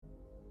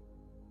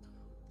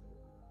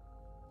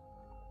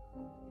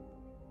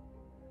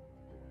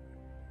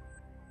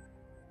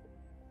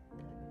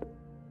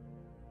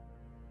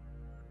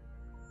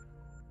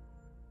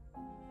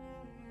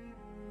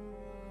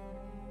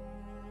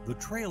The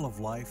trail of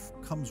life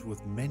comes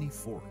with many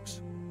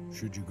forks.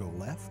 Should you go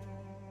left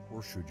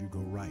or should you go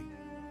right?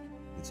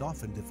 It's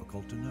often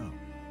difficult to know.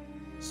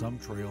 Some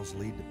trails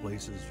lead to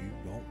places you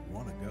don't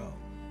want to go.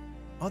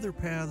 Other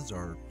paths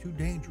are too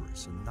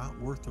dangerous and not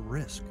worth the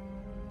risk.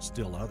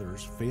 Still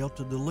others fail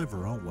to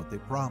deliver on what they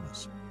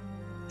promise.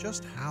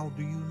 Just how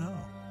do you know?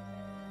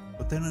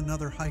 But then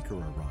another hiker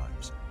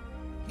arrives.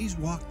 He's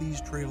walked these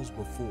trails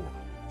before.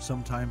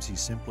 Sometimes he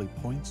simply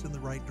points in the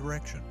right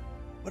direction,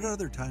 but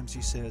other times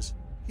he says,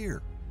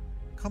 "Here,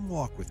 come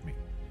walk with me."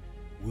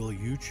 Will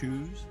you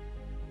choose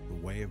the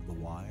way of the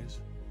wise?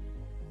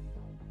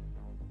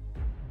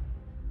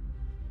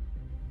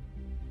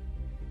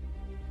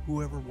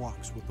 Whoever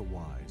walks with the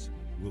wise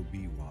will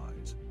be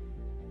wise.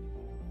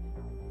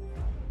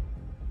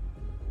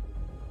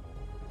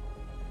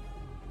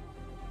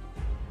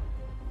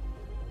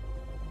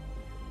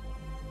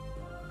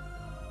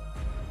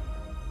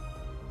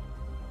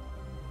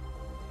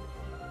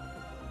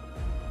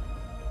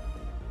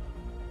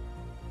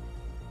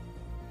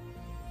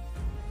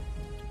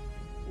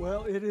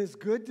 Well, it is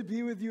good to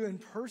be with you in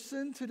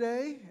person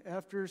today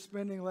after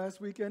spending last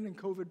weekend in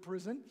COVID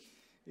prison.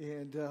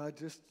 And I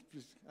just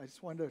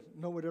wanted to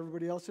know what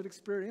everybody else had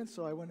experienced,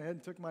 so I went ahead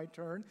and took my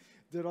turn,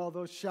 did all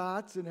those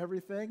shots and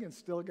everything, and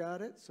still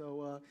got it.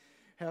 So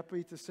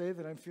happy to say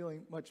that I'm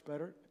feeling much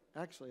better.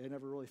 Actually, I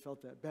never really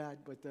felt that bad,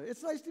 but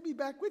it's nice to be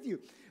back with you.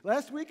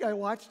 Last week, I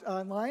watched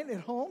online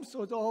at home,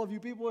 so to all of you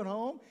people at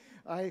home,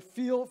 I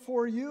feel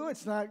for you.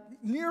 It's not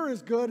near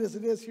as good as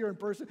it is here in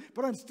person,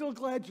 but I'm still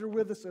glad you're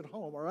with us at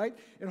home, all right?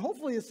 And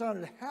hopefully it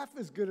sounded half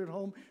as good at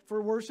home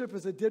for worship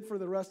as it did for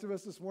the rest of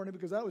us this morning,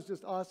 because that was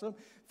just awesome.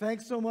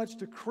 Thanks so much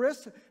to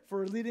Chris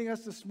for leading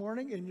us this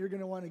morning, and you're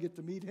going to want to get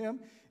to meet him.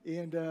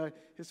 And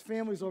his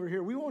family's over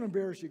here. We won't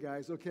embarrass you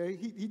guys, okay?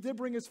 He did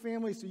bring his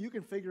family, so you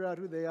can figure out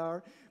who they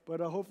are. But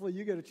hopefully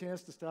you get a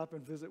chance to stop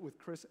and visit with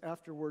Chris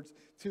afterwards,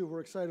 too. We're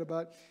excited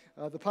about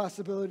the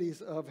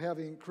possibilities of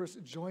having Chris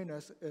join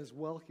us as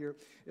well here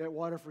at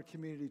Waterford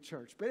Community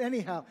Church. But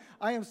anyhow,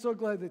 I am so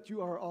glad that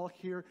you are all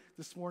here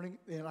this morning,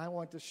 and I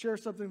want to share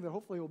something that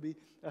hopefully will be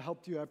a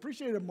help to you. I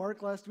appreciated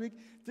Mark last week.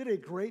 Did a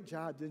great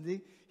job, didn't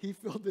he? He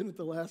filled in at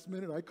the last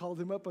minute. I called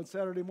him up on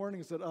Saturday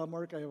morning and said,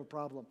 Mark, I have a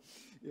problem.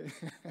 Yeah,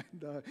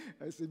 and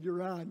I said,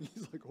 "You're on."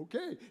 He's like,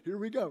 "Okay, here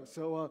we go."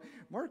 So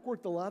Mark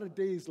worked a lot of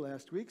days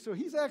last week. So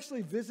he's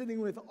actually visiting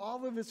with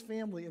all of his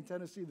family in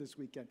Tennessee this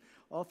weekend.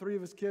 All three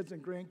of his kids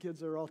and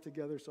grandkids are all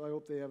together. So I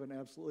hope they have an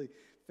absolutely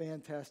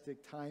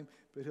fantastic time.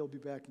 But he'll be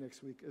back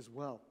next week as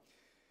well.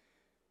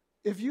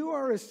 If you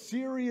are a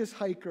serious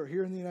hiker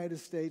here in the United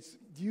States,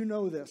 do you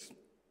know this?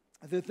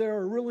 That there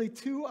are really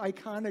two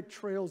iconic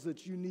trails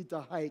that you need to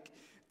hike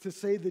to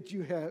say that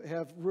you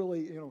have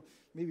really,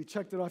 maybe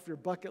checked it off your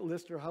bucket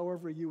list or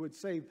however you would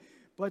say.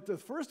 But the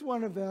first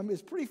one of them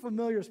is pretty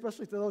familiar,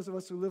 especially to those of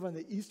us who live on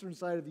the eastern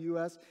side of the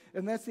U.S.,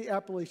 and that's the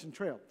Appalachian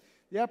Trail.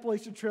 The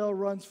Appalachian Trail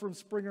runs from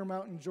Springer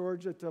Mountain,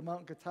 Georgia, to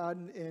Mount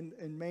Katahdin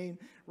in Maine,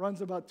 runs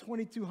about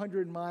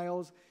 2,200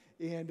 miles,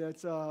 and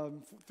it's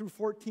through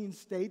 14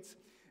 states.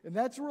 And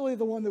that's really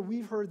the one that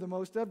we've heard the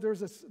most of.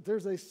 There's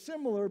a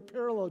similar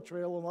parallel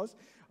trail almost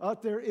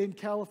out there in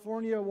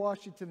California,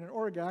 Washington, and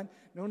Oregon,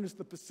 known as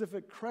the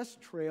Pacific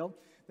Crest Trail.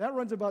 That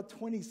runs about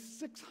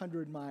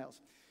 2,600 miles.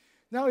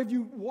 Now, if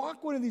you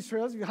walk one of these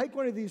trails, if you hike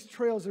one of these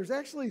trails, there's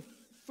actually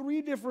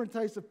three different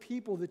types of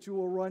people that you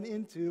will run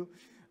into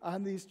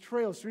on these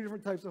trails, three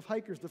different types of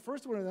hikers. The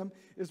first one of them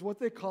is what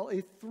they call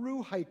a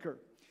through hiker.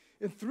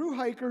 And through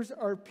hikers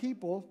are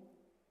people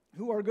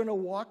who are going to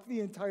walk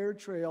the entire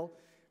trail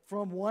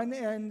from one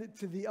end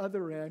to the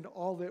other end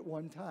all at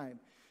one time.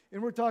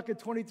 And we're talking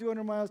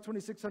 2,200 miles,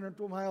 2,600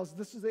 miles.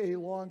 This is a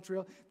long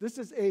trail. This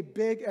is a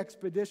big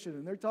expedition.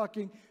 And they're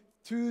talking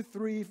 2,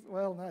 3,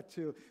 well, not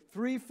 2,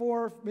 3,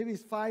 4, maybe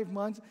 5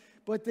 months.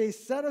 But they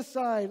set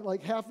aside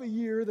like half a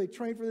year. They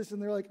train for this,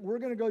 and they're like, we're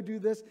going to go do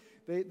this.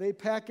 They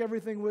pack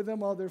everything with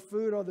them, all their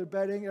food, all their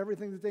bedding,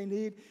 everything that they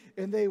need.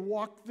 And they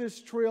walk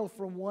this trail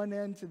from one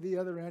end to the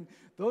other end.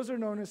 Those are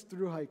known as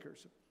through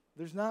hikers.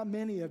 There's not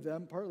many of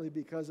them, partly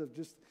because of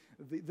just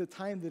the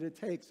time that it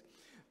takes.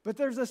 But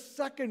there's a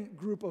second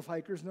group of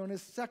hikers known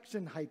as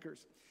section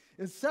hikers.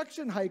 And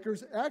section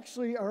hikers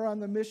actually are on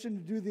the mission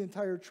to do the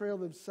entire trail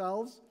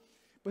themselves,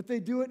 but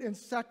they do it in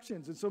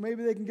sections. And so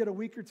maybe they can get a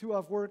week or two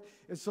off work,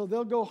 and so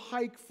they'll go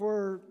hike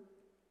for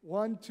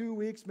 1, 2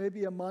 weeks,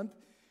 maybe a month.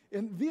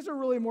 And these are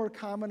really more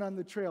common on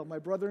the trail. My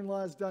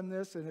brother-in-law has done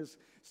this and has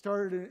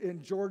started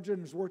in Georgia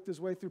and has worked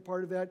his way through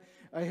part of that.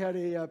 I had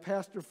a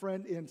pastor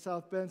friend in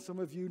South Bend, some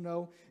of you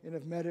know and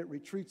have met at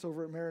retreats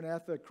over at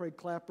Maranatha, Craig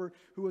Clapper,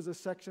 who was a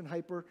section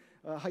hiker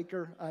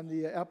on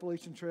the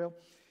Appalachian Trail.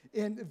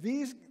 And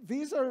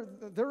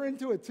they're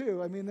into it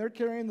too. I mean, they're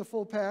carrying the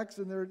full packs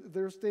and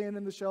they're staying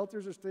in the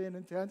shelters or staying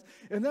in tents.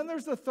 And then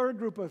there's the third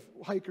group of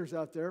hikers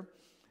out there,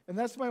 and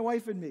that's my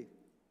wife and me.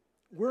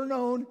 We're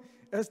known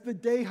as the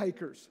day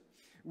hikers.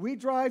 We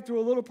drive through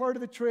a little part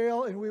of the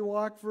trail, and we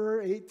walk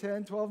for 8,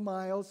 10, 12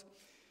 miles.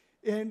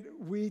 And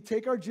we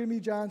take our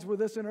Jimmy Johns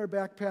with us in our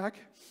backpack,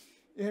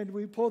 and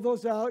we pull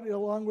those out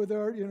along with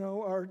our,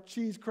 our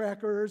cheese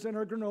crackers and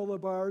our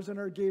granola bars and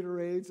our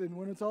Gatorades. And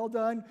when it's all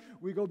done,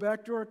 we go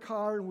back to our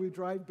car, and we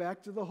drive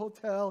back to the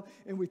hotel,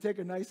 and we take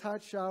a nice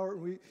hot shower,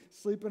 and we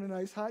sleep in a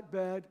nice hot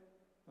bed.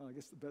 Oh, I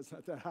guess the bed's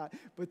not that hot,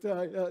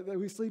 but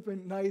we sleep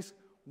in nice,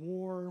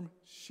 warm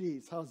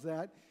sheets. How's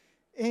that?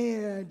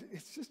 And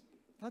it's just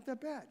not that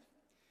bad.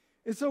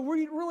 And so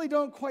we really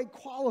don't quite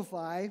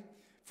qualify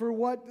for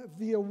what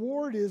the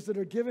award is that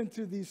are given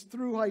to these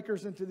through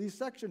hikers and to these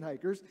section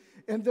hikers.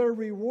 And their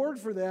reward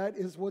for that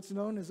is what's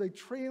known as a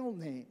trail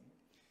name.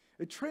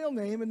 A trail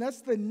name, and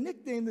that's the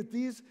nickname that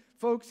these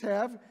folks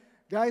have,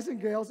 guys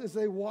and gals, as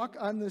they walk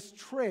on this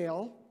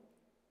trail.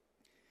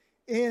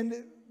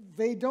 And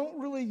they don't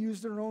really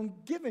use their own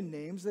given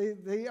names.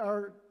 They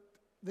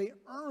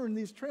earn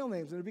these trail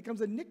names, and it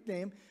becomes a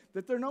nickname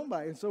that they're known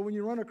by. And so when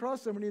you run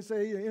across somebody and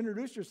say, you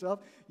introduce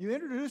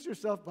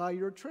yourself by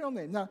your trail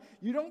name. Now,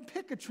 you don't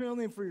pick a trail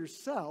name for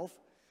yourself.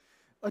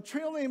 A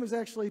trail name is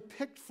actually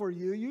picked for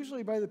you,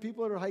 usually by the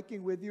people that are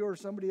hiking with you or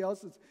somebody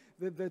else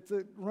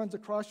that runs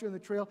across you on the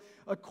trail,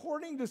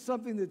 according to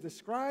something that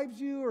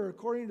describes you or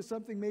according to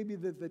something maybe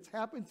that's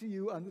happened to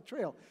you on the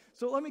trail.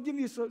 So let me give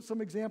you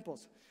some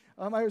examples.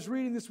 I was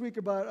reading this week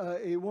about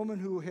a woman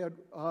who had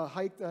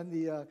hiked on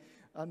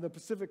the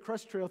Pacific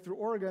Crest Trail through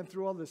Oregon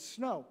through all this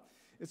snow.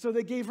 And so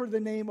they gave her the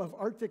name of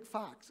Arctic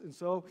Fox. And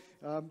so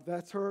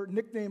that's her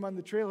nickname on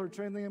the trail. Her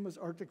trail name was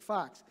Arctic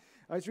Fox.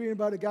 I was reading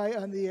about a guy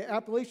on the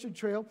Appalachian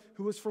Trail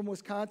who was from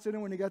Wisconsin,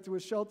 and when he got to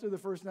his shelter the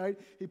first night,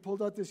 he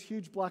pulled out this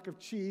huge block of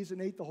cheese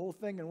and ate the whole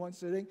thing in one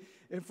sitting.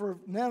 And from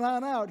then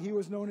on out, he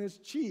was known as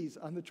Cheese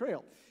on the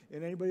trail.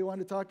 And anybody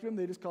wanted to talk to him,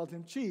 they just called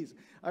him Cheese.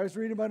 I was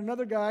reading about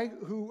another guy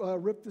who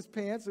ripped his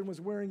pants and was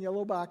wearing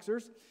yellow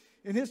boxers,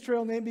 and his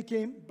trail name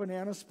became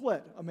Banana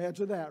Split.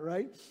 Imagine that,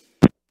 right?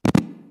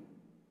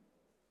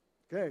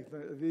 Okay,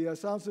 the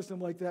sound system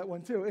like that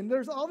one too. And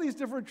there's all these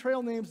different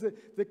trail names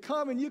that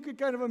come, and you could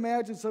kind of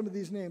imagine some of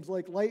these names,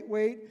 like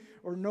Lightweight,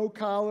 or No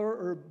Collar,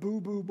 or Boo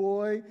Boo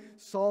Boy,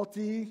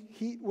 Salty,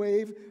 Heat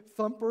Wave,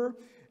 Thumper.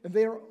 And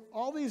they are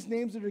all these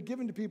names that are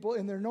given to people,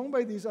 and they're known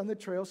by these on the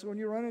trail. So when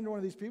you run into one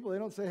of these people, they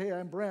don't say, hey,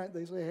 I'm Brent.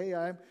 They say, hey,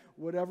 I'm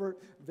whatever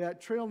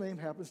that trail name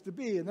happens to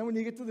be. And then when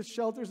you get to the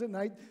shelters at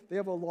night, they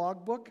have a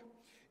logbook.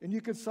 And you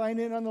can sign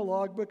in on the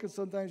logbook, and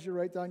sometimes you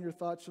write down your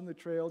thoughts from the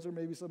trails or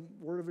maybe some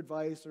word of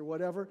advice or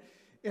whatever.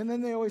 And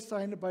then they always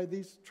sign it by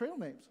these trail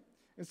names.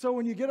 And so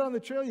when you get on the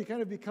trail, you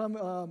kind of become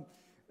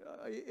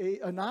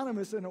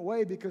anonymous in a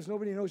way because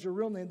nobody knows your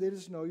real name. They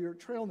just know your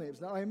trail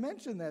names. Now, I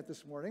mentioned that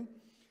this morning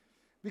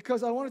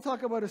because I want to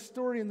talk about a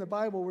story in the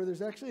Bible where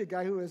there's actually a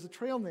guy who has a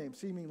trail name,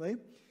 seemingly.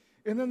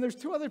 And then there's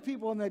two other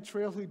people on that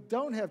trail who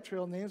don't have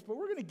trail names, but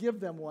we're going to give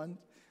them one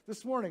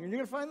this morning. And you're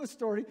going to find the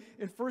story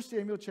in 1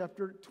 Samuel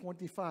chapter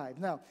 25.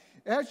 Now,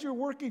 as you're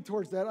working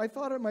towards that, I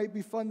thought it might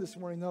be fun this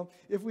morning, though,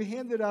 if we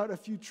handed out a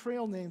few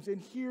trail names in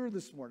here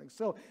this morning.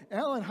 So,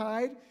 Alan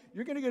Hyde,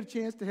 you're going to get a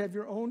chance to have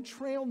your own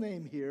trail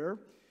name here.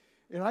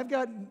 And I've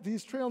got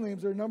these trail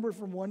names. They're numbered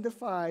from 1 to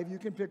 5. You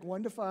can pick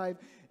 1 to 5.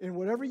 And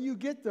whatever you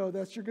get, though,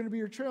 that's going to be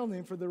your trail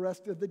name for the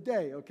rest of the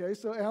day. Okay?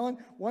 So, Alan,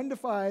 1 to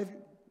 5,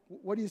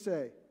 what do you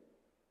say?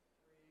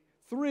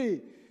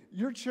 3.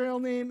 Your trail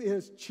name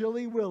is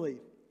Chili Willy.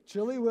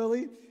 Chili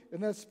Willy,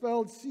 and that's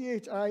spelled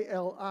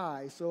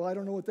C-H-I-L-I, so I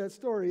don't know what that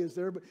story is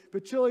there,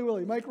 but Chili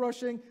Willy. Mike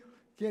Rushing,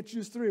 can't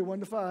choose 3, 1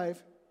 to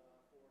 5.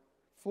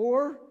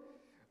 4,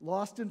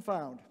 Lost and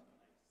Found.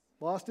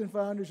 Lost and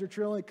Found is your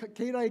trail name.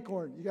 Kate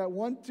Eichhorn, you got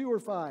 1, 2, or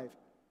 5?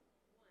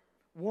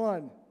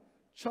 1,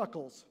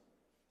 Chuckles.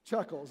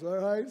 Chuckles, all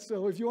right?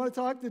 So if you want to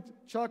talk to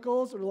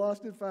Chuckles or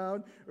Lost and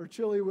Found or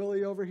Chili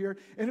Willy over here.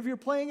 And if you're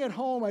playing at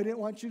home, I didn't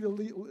want you to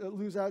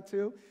lose out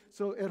too.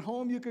 So at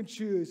home you can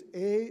choose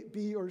A,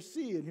 B, or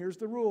C. And here's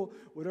the rule.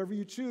 Whatever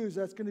you choose,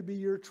 that's going to be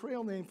your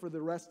trail name for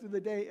the rest of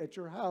the day at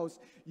your house.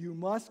 You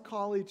must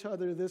call each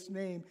other this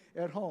name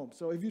at home.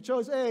 So if you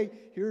chose A,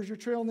 here's your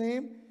trail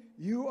name.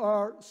 You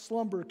are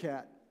Slumber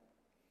Cat.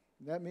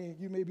 That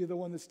means you may be the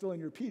one that's still in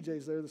your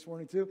PJs there this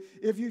morning too.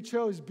 If you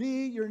chose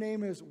B, your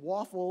name is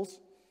Waffles.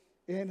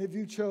 And if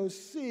you chose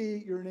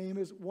C, your name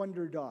is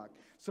Wonder Dog.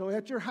 So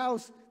at your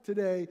house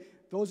today,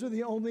 those are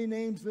the only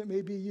names that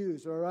may be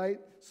used, all right?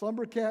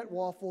 Slumber Cat,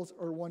 Waffles,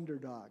 or Wonder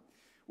Dog.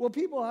 Well,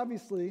 people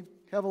obviously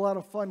have a lot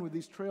of fun with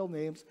these trail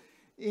names,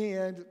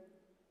 and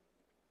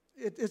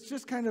it's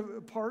just kind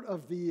of part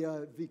of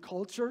the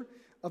culture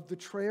of the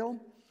trail.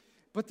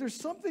 But there's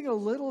something a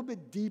little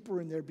bit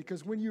deeper in there,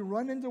 because when you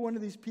run into one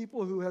of these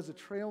people who has a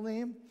trail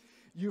name,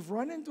 you've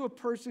run into a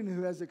person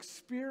who has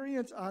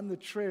experience on the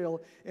trail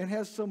and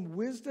has some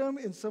wisdom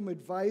and some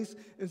advice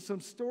and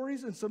some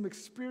stories and some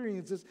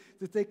experiences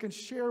that they can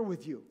share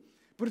with you.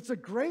 But it's a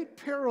great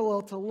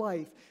parallel to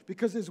life,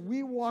 because as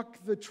we walk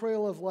the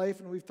trail of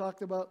life, and we've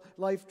talked about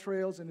life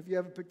trails, and if you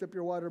haven't picked up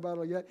your water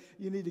bottle yet,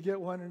 you need to get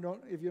one. And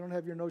if you don't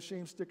have your no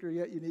shame sticker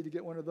yet, you need to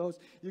get one of those.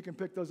 You can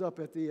pick those up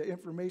at the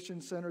information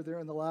center there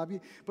in the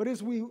lobby. But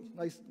as we,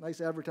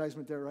 nice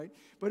advertisement there, right?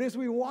 But as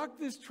we walk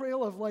this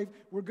trail of life,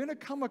 we're going to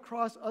come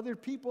across other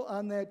people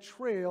on that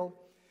trail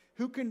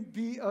who can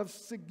be of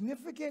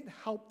significant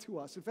help to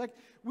us. In fact,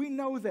 we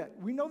know that.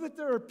 We know that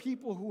there are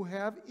people who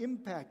have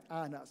impact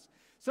on us.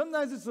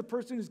 Sometimes it's the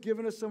person who's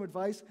given us some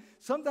advice.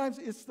 Sometimes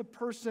it's the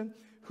person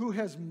who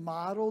has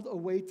modeled a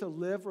way to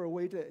live or a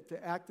way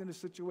to act in a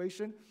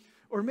situation.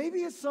 Or maybe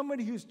it's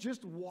somebody who's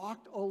just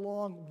walked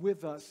along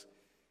with us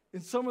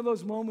in some of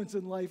those moments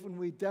in life when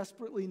we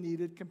desperately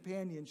needed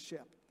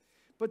companionship.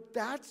 But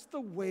that's the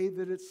way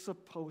that it's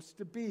supposed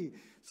to be.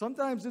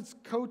 Sometimes it's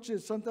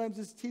coaches, sometimes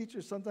it's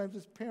teachers, sometimes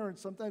it's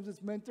parents, sometimes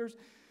it's mentors.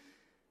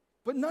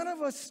 But none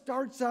of us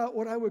starts out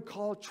what I would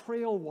call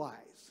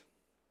trail-wise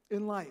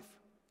in life.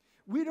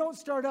 We don't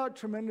start out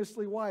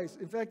tremendously wise.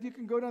 In fact, you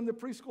can go down the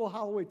preschool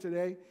hallway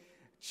today,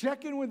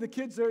 check in with the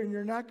kids there, and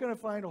you're not going to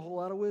find a whole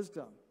lot of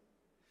wisdom.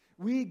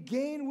 We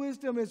gain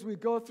wisdom as we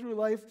go through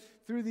life,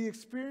 through the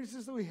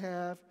experiences that we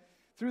have,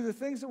 through the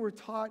things that we're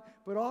taught,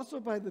 but also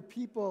through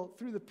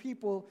the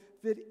people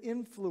that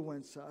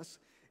influence us.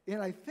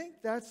 And I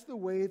think that's the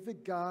way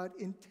that God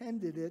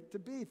intended it to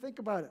be. Think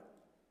about it.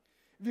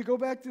 If you go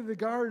back to the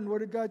garden, what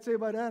did God say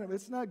about Adam?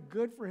 It's not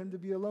good for him to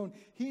be alone.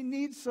 He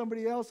needs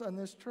somebody else on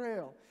this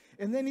trail.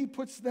 And then he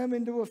puts them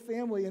into a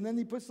family, and then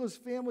he puts those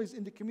families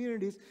into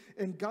communities.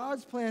 And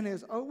God's plan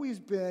has always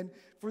been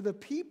for the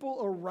people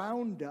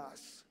around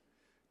us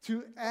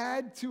to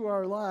add to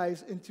our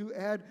lives and to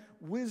add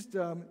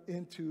wisdom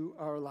into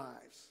our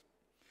lives.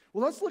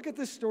 Well, let's look at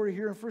this story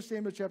here in 1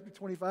 Samuel chapter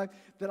 25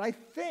 that I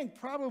think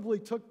probably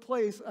took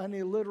place on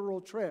a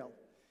literal trail.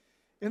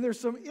 And there's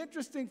some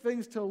interesting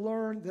things to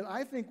learn that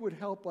I think would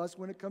help us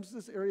when it comes to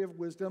this area of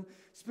wisdom,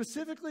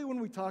 specifically when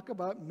we talk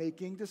about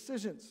making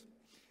decisions.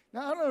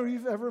 Now, I don't know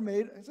if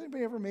has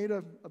anybody ever made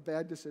a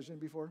bad decision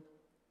before?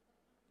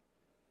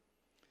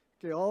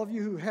 Okay, all of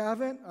you who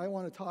haven't, I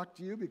want to talk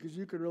to you because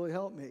you could really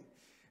help me.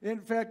 In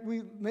fact,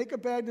 we make a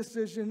bad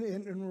decision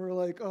and we're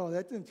like, oh,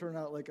 that didn't turn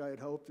out like I had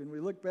hoped. And we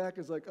look back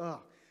and it's like,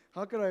 oh,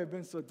 how could I have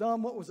been so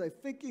dumb? What was I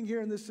thinking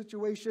here in this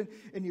situation?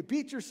 And you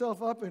beat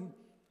yourself up. And,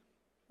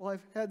 well,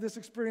 I've had this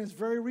experience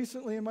very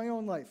recently in my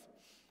own life.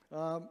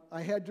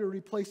 I had to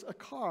replace a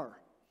car.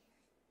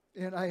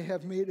 And I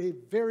have made a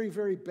very,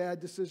 very bad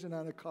decision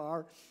on a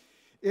car.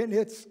 And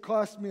it's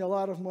cost me a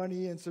lot of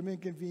money and some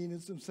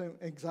inconvenience and some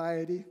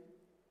anxiety.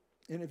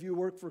 And if you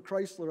work for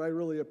Chrysler, I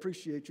really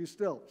appreciate you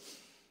still.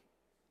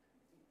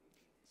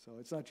 So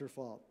it's not your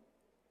fault.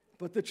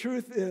 But the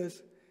truth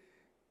is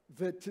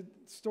that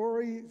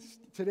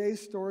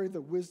today's story,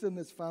 the wisdom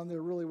that's found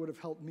there really would have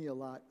helped me a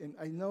lot. And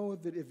I know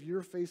that if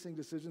you're facing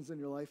decisions in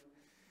your life,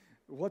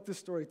 what this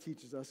story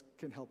teaches us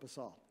can help us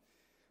all.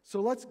 So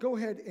let's go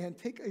ahead and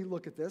take a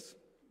look at this.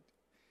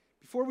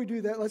 Before we do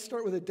that, let's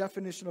start with a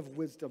definition of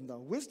wisdom, though.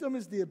 Wisdom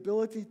is the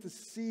ability to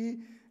see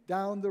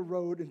down the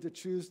road and to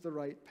choose the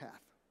right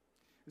path.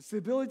 It's the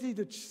ability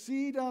to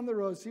see down the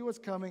road, see what's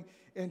coming,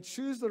 and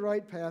choose the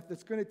right path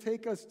that's going to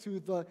take us to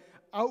the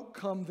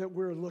outcome that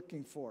we're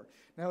looking for.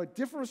 Now, it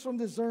differs from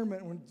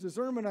discernment. When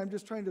discernment, I'm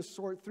just trying to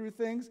sort through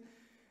things.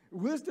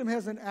 Wisdom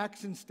has an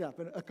action step,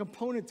 and a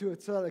component to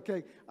it. So,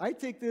 okay, I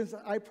take this,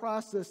 I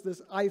process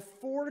this, I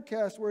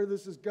forecast where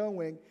this is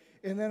going,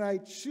 and then I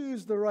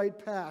choose the right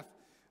path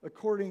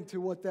according to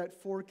what that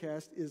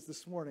forecast is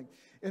this morning.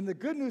 And the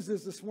good news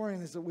is this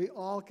morning is that we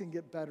all can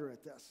get better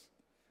at this.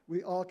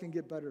 We all can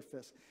get better at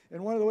this.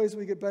 And one of the ways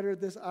we get better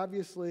at this,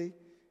 obviously,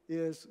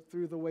 is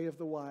through the way of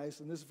the wise.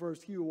 In this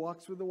verse, he who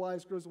walks with the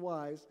wise grows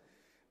wise,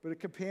 but a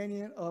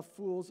companion of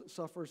fools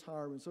suffers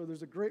harm. And so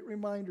there's a great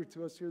reminder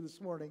to us here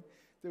this morning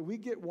that we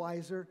get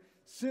wiser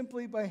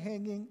simply by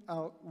hanging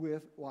out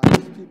with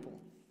wise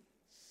people.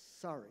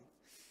 Sorry.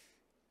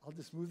 I'll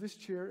just move this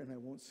chair and I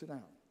won't sit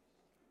down.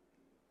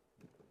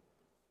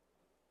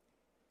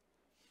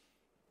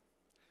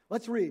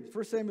 Let's read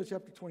 1 Samuel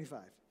chapter 25.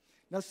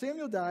 Now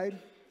Samuel died,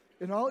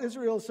 and all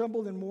Israel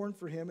assembled and mourned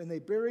for him, and they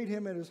buried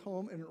him at his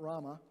home in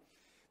Ramah.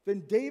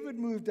 Then David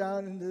moved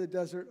down into the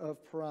desert of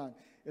Paran.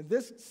 And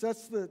this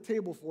sets the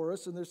table for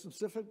us, and there's some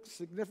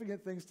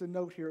significant things to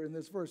note here in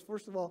this verse.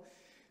 First of all,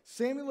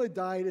 Samuel had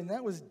died, and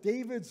that was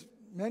David's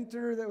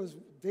mentor, that was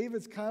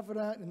David's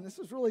confidant, and this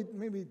was really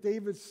maybe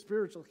David's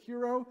spiritual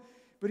hero,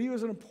 but he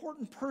was an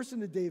important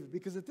person to David,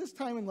 because at this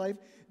time in life,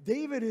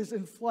 David is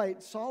in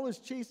flight, Saul is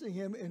chasing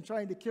him and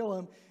trying to kill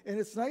him, and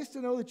it's nice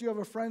to know that you have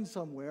a friend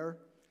somewhere,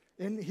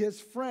 and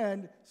his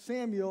friend,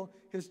 Samuel,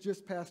 has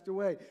just passed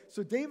away.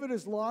 So David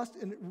has lost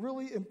a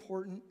really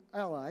important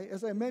ally.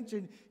 As I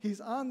mentioned,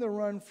 he's on the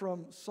run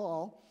from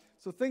Saul.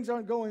 So things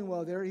aren't going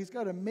well there. He's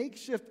got a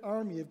makeshift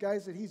army of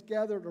guys that he's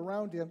gathered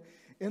around him,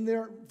 and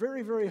they're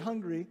very, very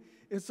hungry.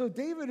 And so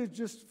David is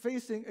just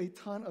facing a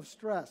ton of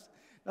stress.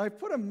 Now, I've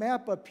put a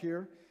map up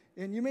here,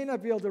 and you may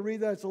not be able to read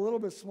that. It's a little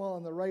bit small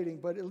in the writing,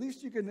 but at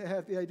least you can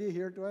have the idea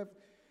here.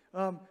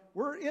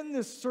 We're in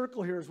this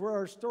circle here is where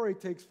our story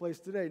takes place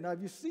today. Now,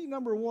 if you see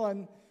number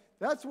 1,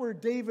 that's where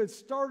David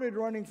started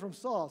running from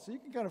Saul. So you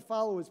can kind of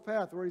follow his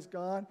path where he's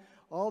gone,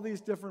 all these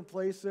different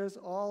places,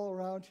 all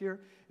around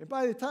here. And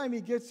by the time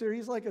he gets here,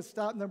 he's like at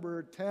stop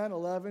number 10,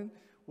 11,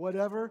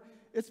 whatever.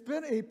 It's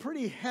been a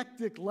pretty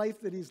hectic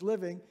life that he's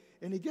living.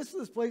 And he gets to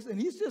this place, and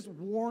he's just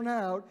worn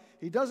out.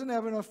 He doesn't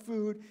have enough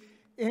food.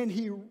 And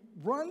he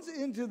runs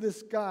into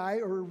this guy,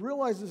 or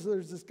realizes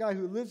there's this guy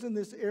who lives in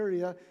this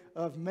area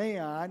of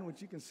Maon,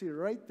 which you can see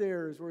right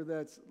there is where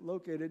that's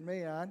located,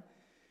 Maon.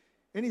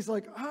 And he's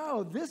like,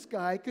 oh, this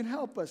guy can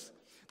help us.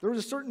 There was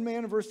a certain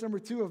man in verse number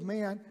 2 of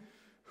Maon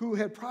who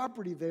had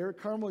property there.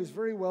 Carmel, he's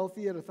very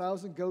wealthy, had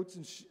 1,000 goats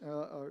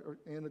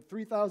and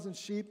 3,000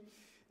 sheep.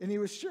 And he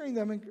was shearing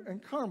them in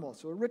Carmel.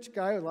 So a rich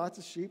guy with lots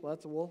of sheep,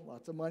 lots of wool,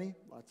 lots of money,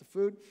 lots of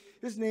food.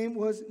 His name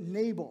was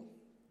Nabal.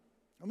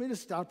 I'm going to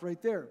stop right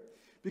there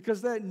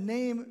because that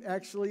name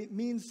actually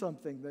means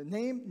something. The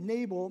name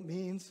Nabal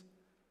means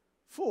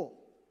fool.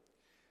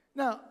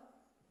 Now,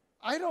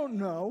 I don't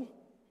know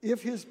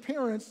if his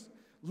parents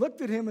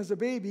looked at him as a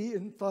baby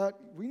and thought,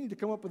 we need to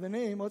come up with a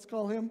name, let's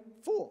call him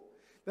Fool.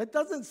 That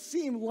doesn't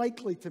seem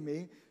likely to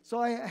me. So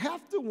I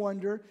have to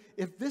wonder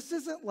if this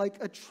isn't like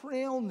a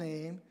trail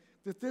name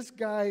that this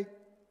guy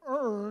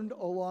earned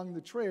along the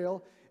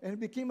trail, and it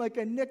became like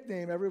a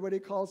nickname. Everybody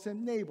calls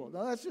him Nabal.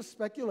 Now, that's just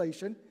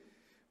speculation,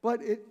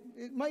 but it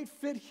might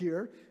fit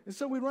here. And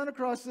so we run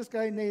across this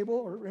guy, Nabal,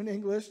 or in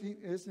English,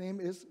 his name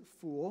is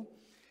Fool.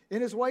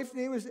 And his wife's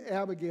name is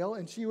Abigail,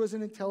 and she was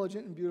an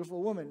intelligent and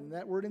beautiful woman. And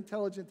that word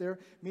intelligent there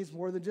means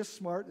more than just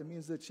smart. It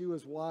means that she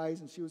was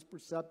wise and she was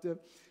perceptive.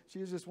 She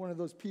was just one of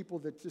those people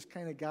that just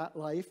kind of got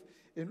life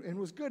and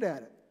was good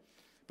at it.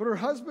 But her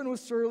husband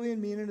was surly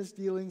and mean in his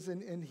dealings,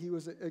 and he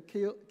was a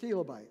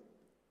Calebite.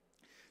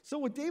 So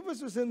when David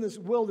was in this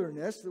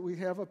wilderness that we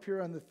have up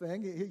here on the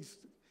thing,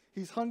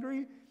 he's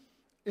hungry,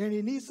 and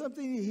he needs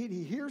something to eat.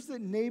 He hears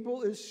that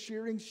Nabal is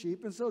shearing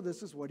sheep, and so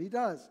this is what he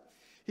does.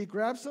 He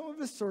grabs some of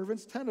his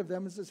servants, 10 of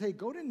them, and says, hey,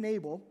 go to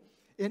Nabal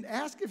and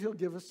ask if he'll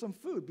give us some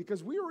food.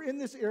 Because we were in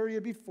this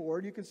area before,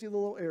 and you can see the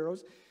little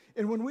arrows.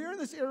 And when we were in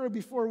this area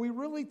before, we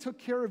really took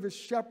care of his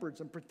shepherds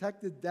and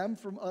protected them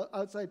from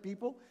outside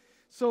people.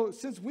 So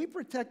since we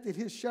protected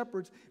his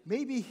shepherds,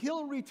 maybe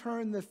he'll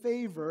return the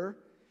favor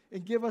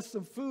and give us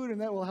some food,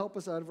 and that will help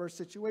us out of our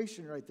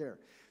situation right there.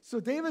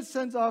 So David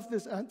sends off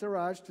this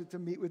entourage to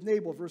meet with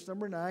Nabal. Verse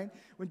number 9,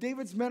 when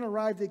David's men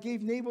arrived, they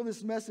gave Nabal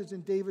this message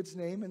in David's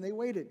name, and they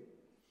waited.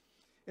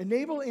 And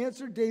Nabal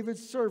answered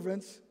David's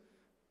servants,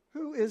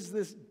 who is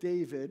this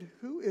David?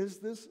 Who is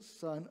this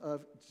son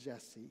of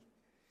Jesse?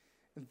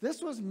 And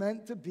this was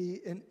meant to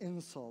be an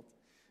insult.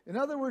 In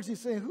other words, he's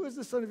saying, who is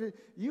the son of David?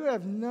 You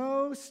have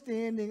no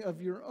standing of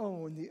your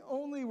own. The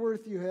only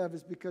worth you have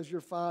is because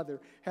your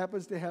father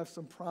happens to have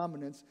some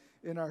prominence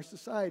in our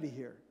society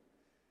here.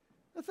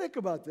 Now think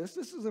about this.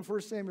 This is in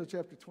 1 Samuel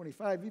chapter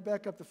 25. You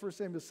back up to 1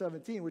 Samuel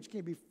 17, which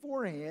came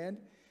beforehand.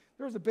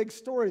 There was a big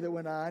story that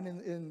went on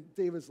in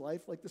David's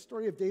life, like the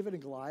story of David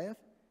and Goliath.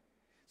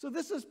 So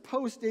this is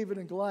post-David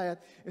and Goliath,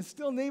 and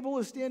still Nabal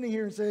is standing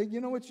here and saying, you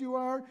know what you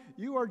are?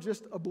 You are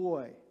just a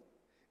boy.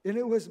 And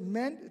it was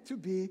meant to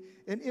be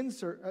an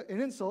insult.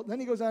 And then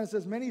he goes on and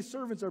says, many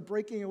servants are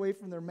breaking away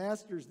from their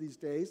masters these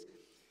days.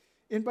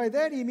 And by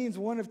that he means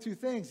one of two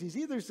things. He's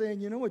either saying,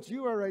 you know what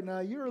you are right now?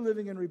 You are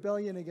living in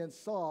rebellion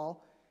against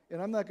Saul,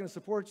 and I'm not going to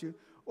support you.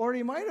 Or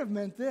he might have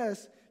meant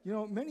this, you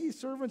know, many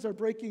servants are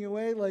breaking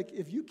away. Like,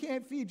 if you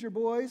can't feed your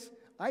boys,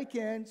 I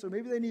can, so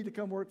maybe they need to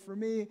come work for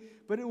me.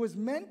 But it was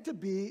meant to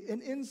be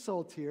an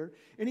insult here.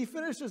 And he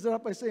finishes it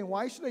up by saying,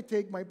 why should I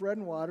take my bread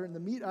and water and the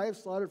meat I have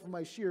slaughtered from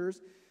my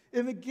shears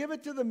and then give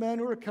it to the men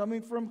who are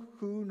coming from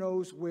who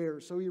knows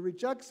where? So he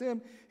rejects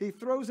him. He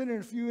throws in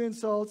a few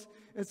insults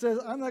and says,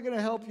 I'm not going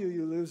to help you,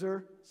 you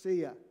loser.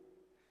 See ya.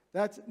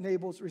 That's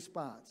Nabal's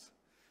response.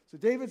 So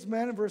David's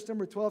men in verse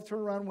number 12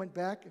 turned around and went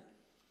back,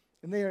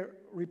 and they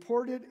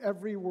reported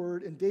every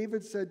word. And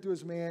David said to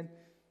his man,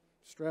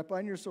 strap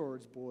on your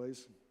swords,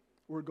 boys.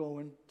 We're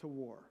going to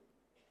war.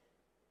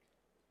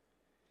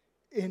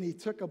 And he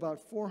took about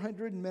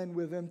 400 men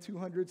with him.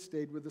 200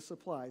 stayed with the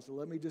supplies. So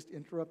let me just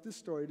interrupt this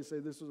story to say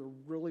this was a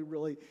really,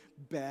 really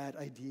bad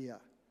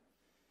idea.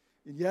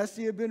 And yes,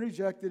 he had been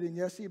rejected, and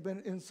yes, he had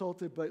been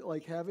insulted, but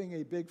like having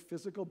a big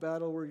physical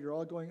battle where you're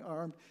all going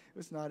armed, it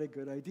was not a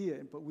good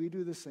idea. But we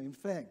do the same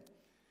thing.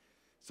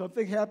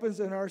 Something happens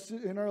in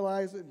our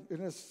lives,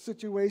 in a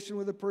situation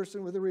with a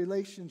person, with a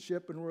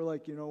relationship, and we're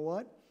like, you know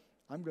what?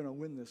 I'm going to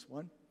win this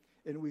one.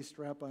 And we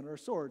strap on our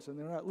swords. And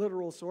they're not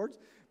literal swords,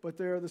 but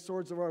they're the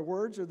swords of our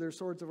words or they're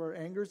swords of our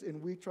angers.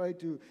 And we try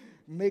to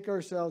make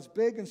ourselves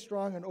big and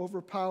strong and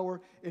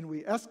overpower. And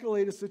we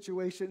escalate a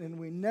situation. And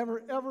we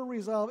never, ever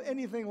resolve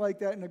anything like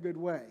that in a good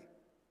way.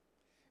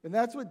 And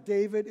that's what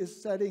David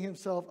is setting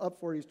himself up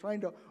for. He's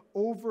trying to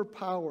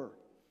overpower.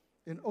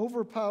 And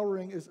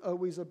overpowering is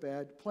always a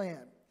bad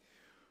plan.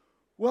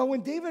 Well,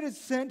 when David had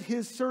sent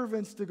his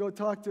servants to go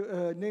talk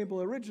to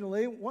Nabal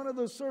originally, one of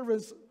those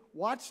servants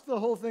watched the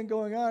whole thing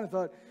going on and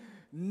thought,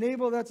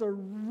 Nabal, that's a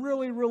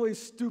really, really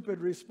stupid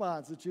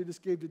response that you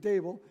just gave to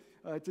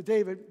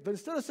David. But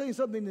instead of saying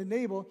something to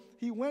Nabal,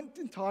 he went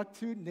and talked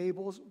to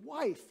Nabal's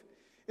wife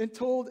and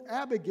told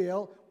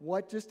Abigail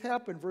what just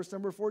happened. Verse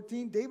number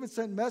 14, David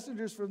sent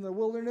messengers from the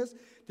wilderness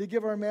to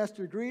give our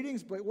master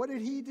greetings. But what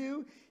did he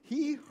do?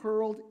 He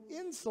hurled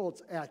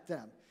insults at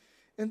them.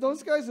 And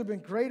those guys have been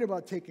great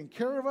about taking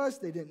care of us.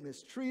 They didn't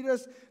mistreat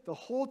us. The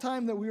whole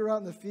time that we were out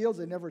in the fields,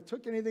 they never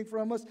took anything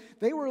from us.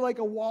 They were like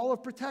a wall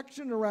of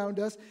protection around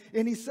us.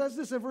 And he says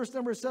this in verse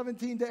number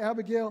 17 to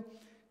Abigail,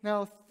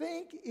 now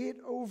think it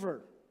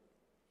over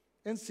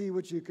and see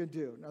what you can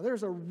do. Now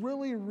there's a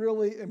really,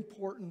 really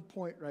important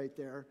point right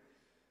there.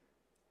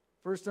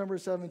 Verse number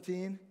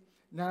 17,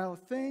 now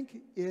think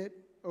it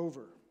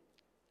over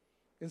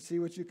and see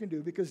what you can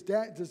do, because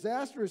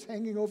disaster is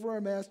hanging over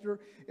our master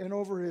and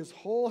over his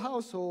whole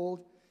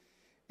household.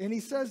 And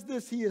he says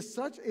this, he is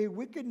such a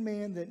wicked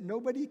man that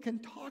nobody can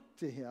talk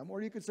to him.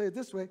 Or you could say it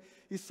this way,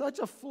 he's such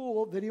a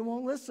fool that he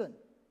won't listen.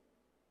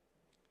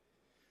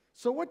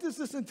 So what does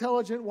this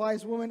intelligent,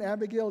 wise woman,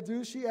 Abigail,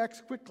 do? She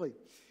acts quickly,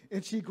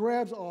 and she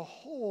grabs a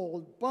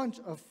whole bunch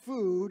of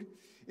food,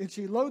 and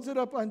she loads it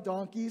up on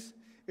donkeys.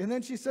 And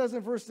then she says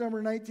in verse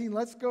number 19,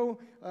 let's go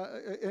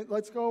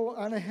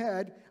on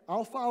ahead.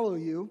 I'll follow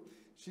you.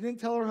 She didn't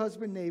tell her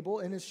husband Nabal.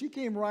 And as she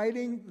came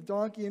riding the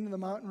donkey into the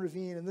mountain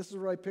ravine, and this is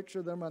where I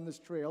picture them on this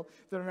trail.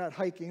 They're not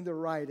hiking, they're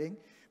riding.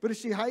 But as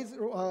she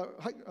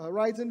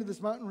rides into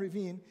this mountain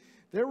ravine,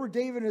 there were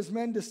David and his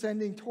men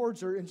descending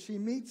towards her, and she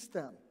meets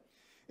them.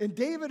 And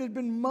David had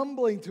been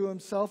mumbling to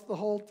himself the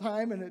whole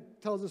time, and it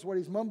tells us what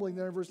he's mumbling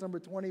there in verse number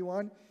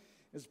 21.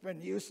 It's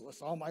been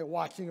useless, all my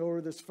watching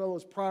over this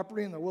fellow's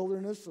property in the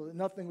wilderness so that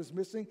nothing was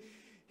missing.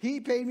 He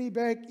paid me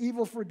back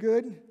evil for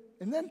good.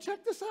 And then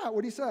check this out,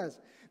 what he says.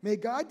 May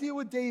God deal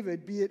with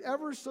David, be it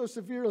ever so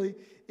severely,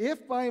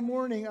 if by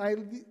morning I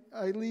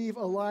leave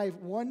alive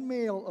one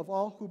male of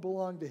all who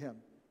belong to him.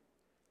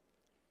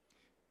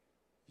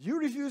 You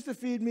refused to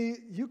feed me.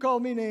 You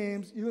called me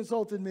names. You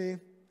insulted me.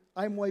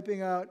 I'm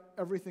wiping out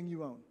everything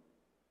you own.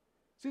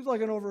 Seems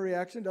like an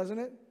overreaction, doesn't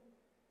it?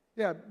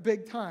 Yeah,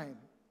 big time.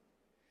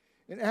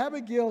 And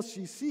Abigail,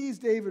 she sees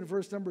David,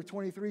 verse number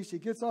 23. She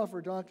gets off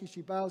her donkey.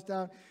 She bows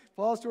down,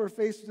 falls to her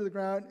face to the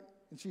ground,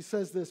 and she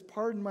says this,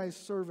 pardon my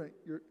servant,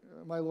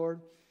 my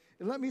Lord,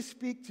 and let me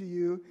speak to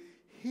you.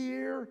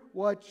 Hear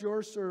what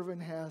your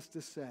servant has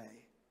to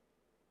say.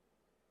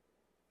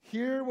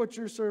 Hear what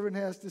your servant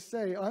has to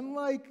say.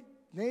 Unlike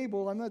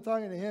Nabal, I'm not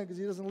talking to him because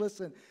he doesn't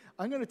listen.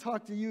 I'm going to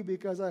talk to you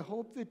because I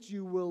hope that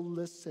you will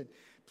listen.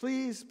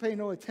 Please pay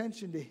no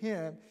attention to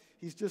him.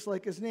 He's just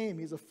like his name.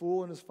 He's a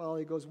fool, and his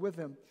folly goes with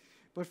him.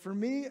 But for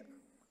me,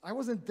 I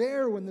wasn't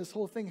there when this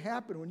whole thing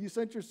happened. When you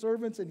sent your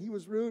servants and he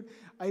was rude,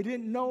 I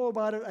didn't know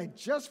about it. I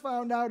just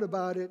found out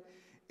about it,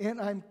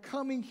 and I'm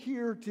coming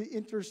here to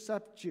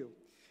intercept you.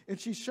 And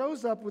she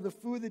shows up with the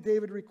food that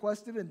David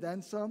requested and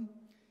then some.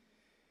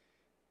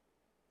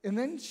 And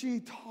then she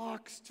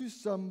talks to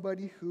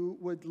somebody who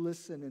would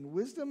listen. And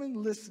wisdom and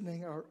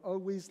listening are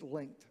always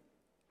linked.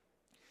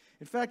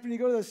 In fact, when you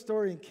go to the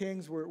story in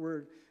Kings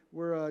where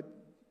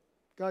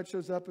God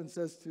shows up and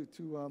says to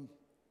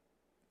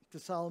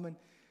Solomon,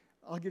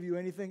 I'll give you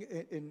anything,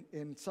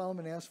 and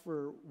Solomon asked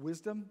for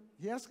wisdom.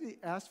 He actually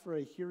asked for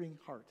a hearing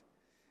heart.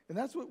 And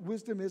that's what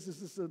wisdom is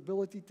this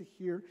ability to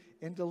hear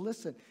and to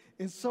listen.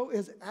 And so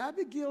as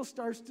Abigail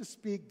starts to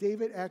speak,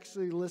 David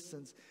actually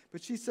listens.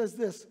 But she says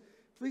this,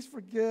 please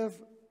forgive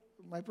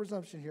my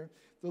presumption here.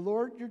 The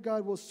Lord your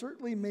God will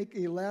certainly make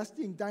a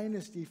lasting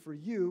dynasty for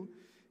you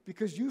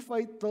because you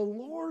fight the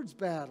Lord's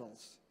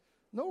battles.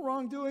 No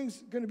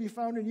wrongdoing's going to be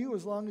found in you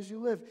as long as you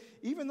live.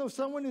 Even though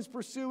someone is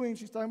pursuing,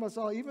 she's talking about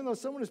Saul, even though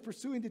someone is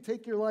pursuing to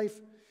take your life,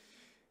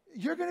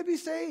 you're going to be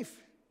safe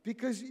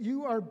because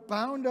you are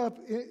bound up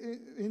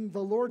in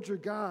the Lord your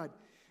God.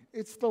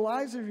 It's the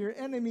lives of your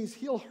enemies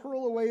he'll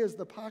hurl away as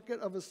the pocket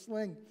of a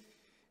sling.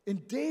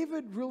 And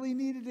David really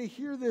needed to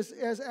hear this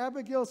as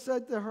Abigail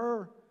said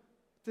to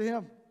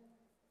him,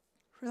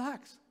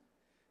 relax.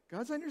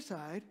 God's on your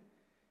side.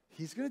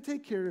 He's going to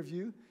take care of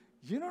you.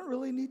 You don't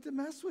really need to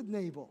mess with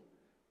Nabal.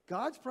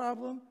 God's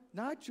problem,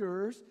 not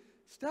yours.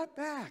 Step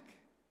back.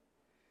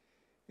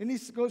 And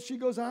she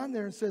goes on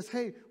there and says,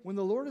 hey, when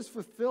the Lord has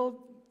fulfilled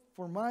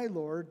for my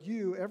Lord,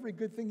 you, every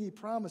good thing he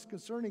promised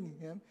concerning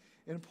him,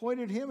 and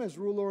appointed him as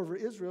ruler over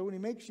Israel, when he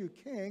makes you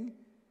king,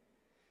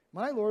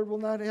 my Lord will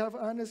not have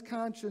on his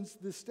conscience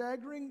the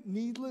staggering,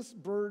 needless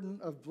burden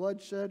of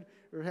bloodshed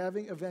or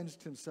having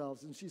avenged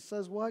himself. And she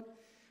says what?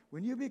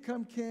 When you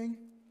become king,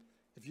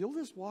 if you'll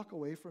just walk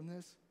away from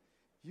this,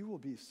 you will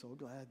be so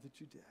glad that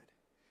you did.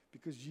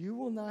 Because you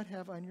will not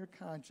have on your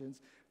conscience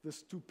the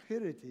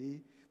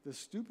stupidity, the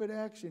stupid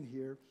action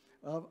here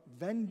of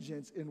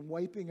vengeance in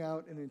wiping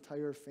out an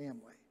entire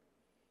family.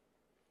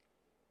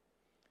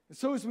 And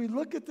so as we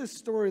look at this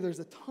story, there's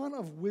a ton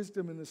of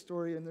wisdom in this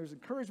story, and there's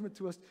encouragement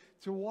to us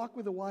to walk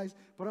with the wise.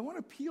 But I want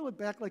to peel it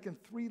back like in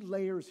 3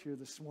 layers here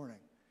this morning.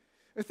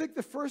 I think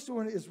the first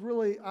one is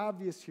really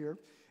obvious here,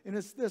 and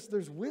it's this.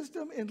 There's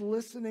wisdom in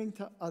listening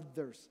to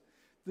others.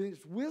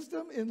 There's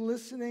wisdom in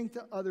listening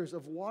to others,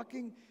 of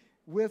walking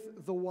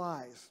with the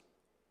wise.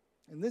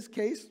 In this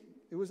case,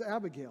 it was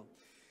Abigail.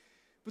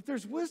 But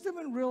there's wisdom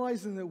in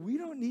realizing that we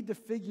don't need to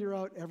figure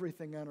out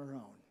everything on our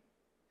own.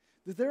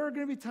 That there are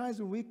going to be times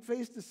when we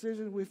face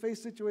decisions, we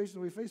face situations,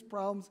 we face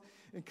problems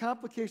and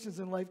complications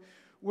in life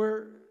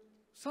where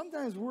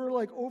sometimes we're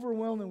like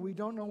overwhelmed and we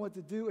don't know what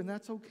to do, and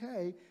that's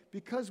okay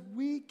because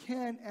we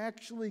can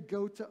actually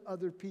go to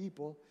other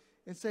people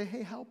and say,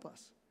 hey, help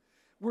us.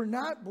 We're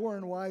not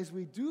born wise.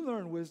 We do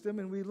learn wisdom,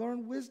 and we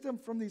learn wisdom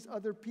from these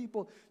other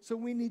people, so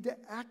we need to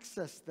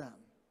access them.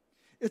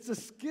 It's a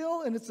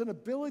skill and it's an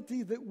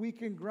ability that we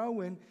can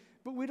grow in,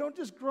 but we don't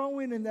just grow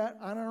in that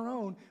on our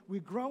own. We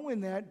grow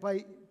in that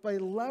by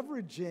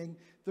leveraging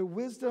the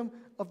wisdom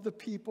of the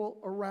people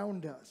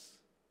around us.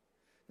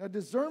 Now,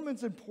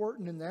 discernment's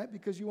important in that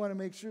because you want to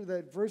make sure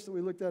that verse that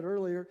we looked at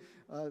earlier,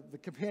 the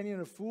companion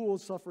of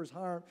fools suffers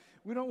harm.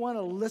 We don't want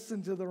to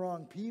listen to the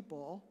wrong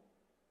people.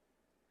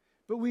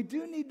 But we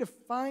do need to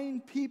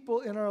find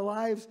people in our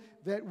lives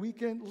that we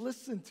can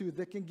listen to,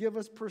 that can give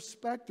us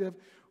perspective,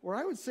 or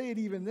I would say it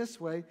even this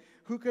way,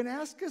 who can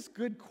ask us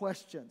good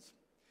questions.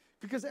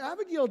 Because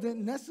Abigail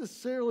didn't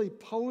necessarily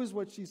pose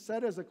what she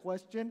said as a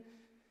question,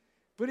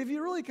 but if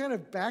you really kind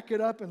of back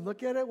it up and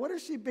look at it, what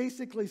is she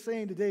basically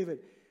saying to David?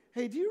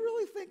 Hey, do you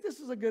really think this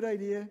is a good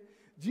idea?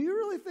 Do you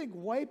really think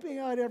wiping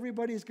out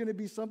everybody is going to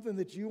be something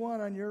that you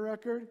want on your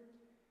record?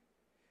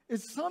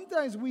 Is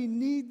sometimes we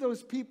need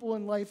those people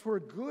in life who are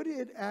good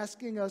at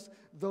asking us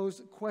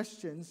those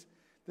questions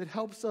that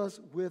helps us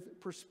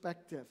with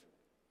perspective.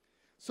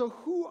 So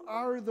who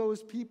are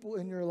those people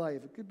in your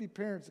life? It could be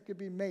parents, it could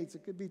be mates,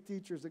 it could be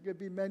teachers, it could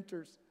be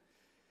mentors,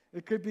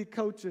 it could be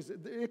coaches,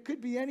 it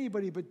could be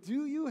anybody, but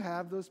do you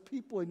have those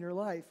people in your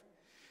life?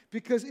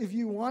 Because if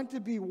you want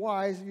to be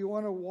wise, if you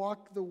want to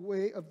walk the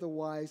way of the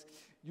wise,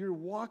 you're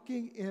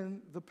walking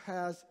in the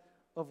paths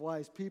of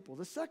wise people.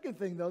 The second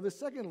thing, though, the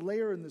second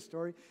layer in the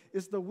story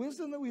is the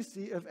wisdom that we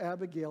see of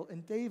Abigail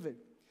and David.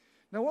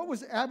 Now, what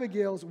was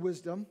Abigail's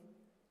wisdom?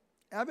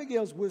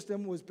 Abigail's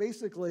wisdom was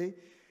basically,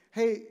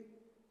 hey,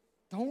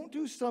 don't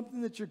do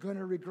something that you're going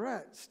to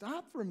regret.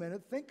 Stop for a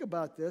minute, think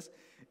about this.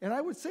 And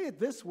I would say it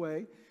this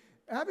way.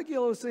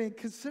 Abigail was saying,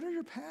 consider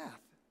your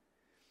path.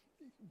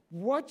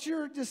 What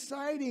you're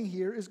deciding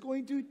here is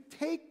going to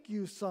take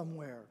you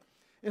somewhere.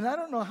 And I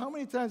don't know how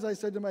many times I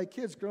said to my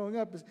kids growing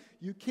up is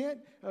you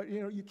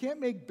can't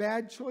make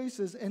bad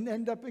choices and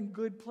end up in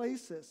good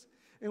places.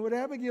 And what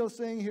Abigail's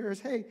saying here is,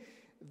 hey,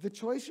 the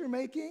choice you're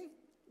making,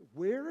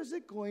 where is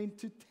it going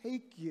to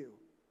take you?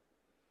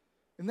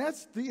 And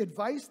that's the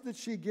advice that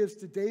she gives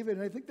to David,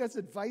 and I think that's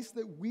advice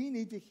that we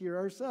need to hear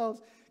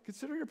ourselves.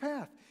 Consider your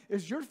path.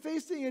 As you're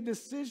facing a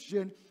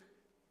decision,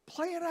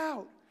 play it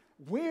out.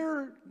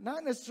 Where,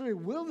 not necessarily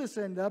will this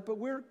end up, but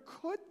where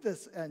could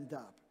this end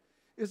up?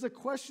 Is a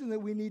question that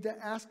we need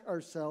to ask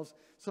ourselves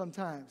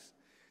sometimes.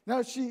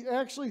 Now, she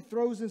actually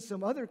throws in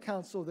some other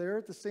counsel there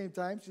at the same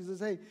time. She says,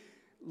 hey,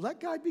 let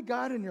God be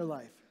God in your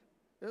life.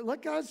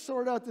 Let God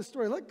sort out the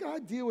story. Let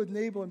God deal with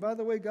Nabal. And by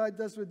the way, God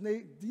does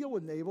deal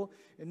with Nabal.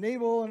 And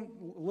Nabal,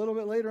 a little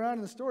bit later on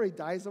in the story,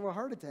 dies of a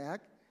heart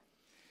attack.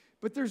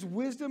 But there's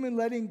wisdom in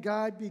letting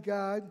God be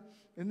God.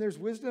 And there's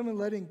wisdom in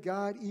letting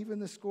God even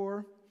the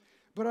score.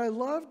 But I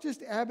love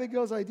just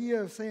Abigail's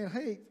idea of saying,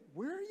 hey,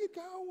 where are you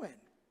going?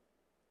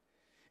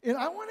 And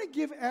I want to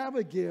give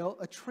Abigail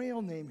a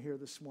trail name here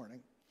this morning.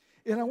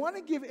 And I want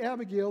to give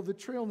Abigail the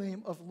trail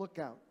name of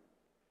Lookout.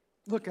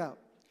 Lookout.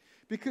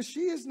 Because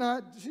she's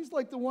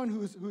like the one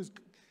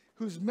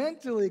who's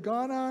mentally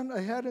gone on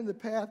ahead in the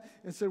path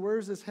and said,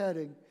 where's this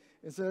heading?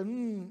 And said,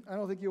 I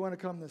don't think you want to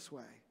come this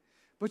way.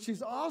 But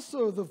she's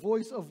also the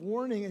voice of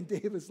warning in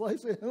David's life,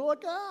 saying,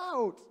 look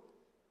out.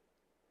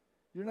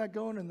 You're not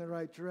going in the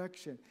right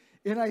direction.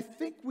 And I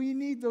think we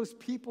need those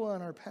people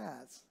on our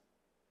paths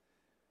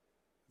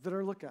that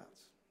are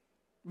lookouts.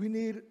 We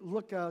need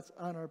lookouts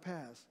on our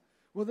paths.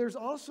 Well, there's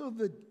also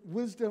the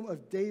wisdom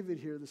of David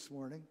here this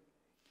morning.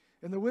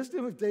 And the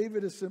wisdom of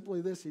David is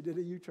simply this. He did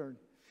a U-turn.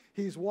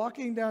 He's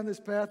walking down this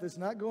path. It's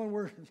not going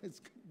where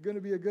it's going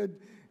to be a good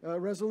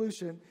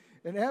resolution.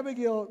 And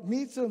Abigail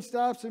meets him,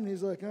 stops him, and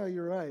he's like, oh,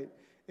 you're right.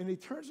 And he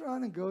turns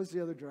around and goes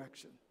the other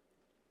direction.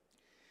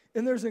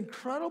 And there's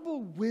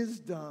incredible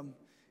wisdom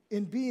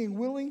in being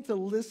willing to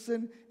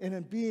listen and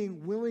in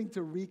being willing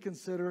to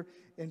reconsider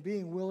and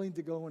being willing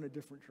to go in a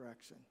different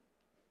direction.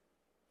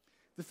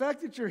 The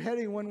fact that you're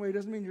heading one way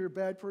doesn't mean you're a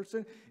bad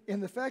person.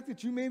 And the fact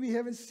that you maybe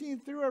haven't seen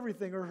through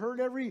everything or heard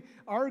every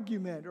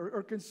argument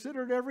or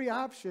considered every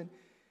option,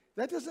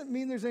 that doesn't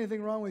mean there's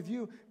anything wrong with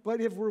you.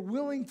 But if we're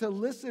willing to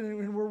listen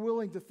and we're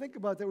willing to think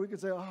about that, we can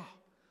say, oh,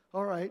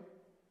 all right,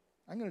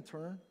 I'm going to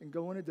turn and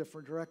go in a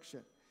different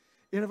direction.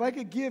 And if I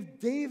could give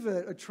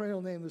David a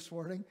trail name this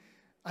morning,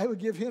 I would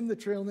give him the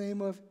trail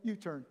name of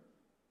U-turn.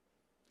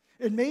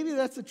 And maybe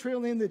that's a trail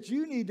name that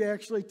you need to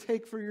actually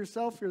take for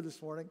yourself here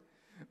this morning.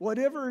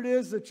 Whatever it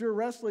is that you're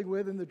wrestling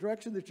with in the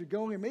direction that you're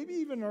going, and maybe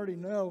even already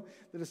know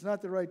that it's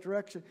not the right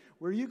direction,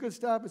 where you could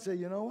stop and say,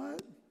 you know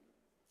what?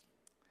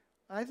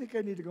 I think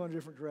I need to go in a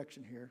different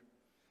direction here.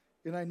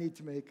 and I need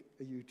to make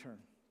a U-turn.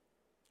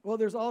 Well,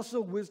 there's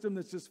also wisdom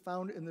that's just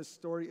found in this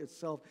story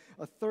itself,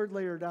 a third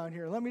layer down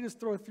here. Let me just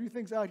throw a few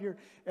things out here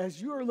as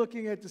you are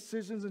looking at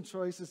decisions and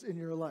choices in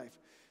your life.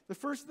 The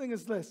first thing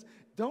is this: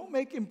 don't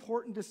make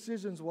important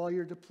decisions while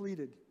you're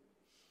depleted.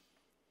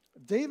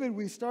 David,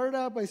 we started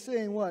out by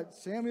saying what?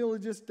 Samuel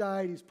had just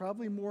died. He's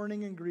probably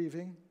mourning and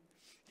grieving.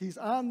 He's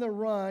on the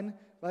run.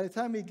 By the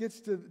time he gets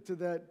to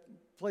that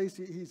place,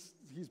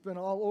 he's been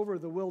all over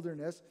the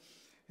wilderness.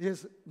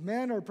 His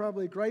men are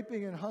probably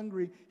griping and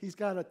hungry. He's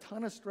got a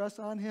ton of stress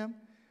on him.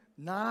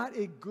 Not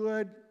a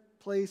good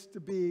place to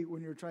be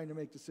when you're trying to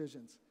make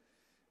decisions.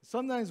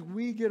 Sometimes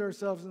we get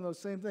ourselves in those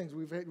same things.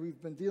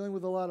 We've been dealing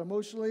with a lot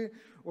emotionally,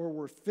 or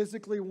we're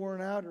physically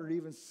worn out, or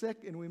even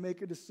sick, and we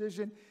make a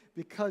decision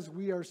because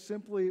we are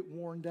simply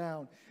worn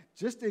down.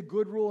 Just a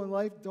good rule in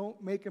life: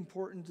 don't make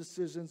important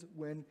decisions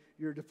when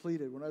you're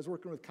depleted. When I was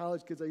working with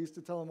college kids, I used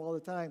to tell them all the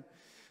time,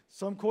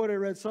 some quote I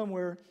read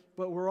somewhere,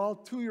 but we're all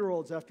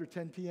 2-year-olds after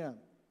 10 p.m.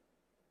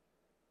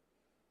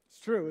 It's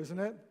true, isn't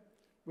it?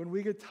 When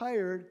we get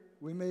tired,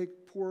 we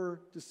make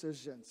poor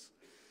decisions.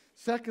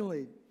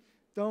 Secondly,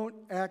 don't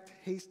act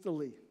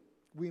hastily.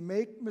 We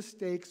make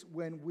mistakes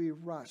when we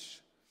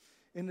rush.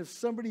 And if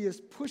somebody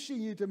is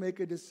pushing you to make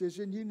a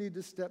decision, you need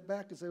to step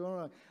back and say,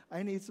 "Oh, no,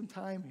 I need some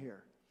time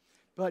here."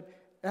 But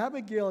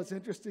Abigail, it's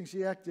interesting,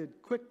 she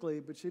acted quickly,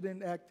 but she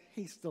didn't act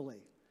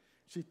hastily.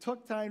 She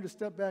took time to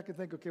step back and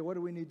think, okay, what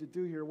do we need to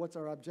do here? What's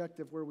our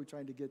objective? Where are we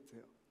trying to get to?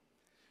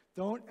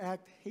 Don't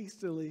act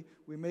hastily.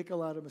 We make a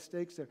lot of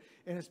mistakes there.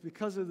 And it's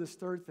because of this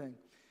third thing.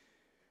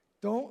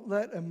 Don't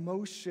let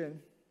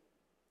emotion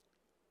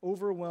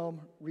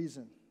overwhelm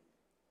reason.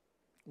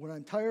 When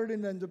I'm tired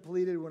and then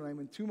depleted, when I'm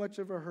in too much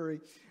of a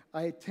hurry,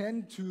 I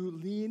tend to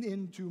lean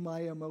into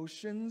my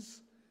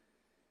emotions,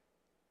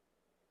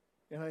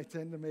 and I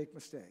tend to make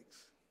mistakes.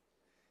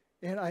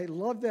 And I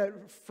love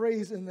that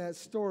phrase in that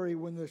story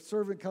when the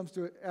servant comes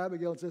to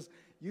Abigail and says,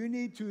 you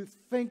need to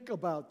think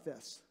about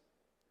this.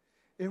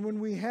 And when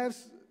we have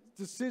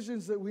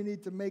decisions that we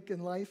need to make in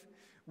life,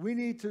 we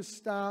need to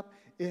stop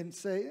and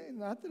say,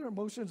 not that our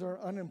emotions are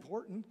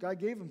unimportant, God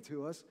gave them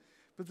to us,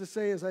 but to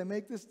say, as I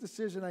make this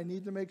decision, I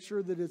need to make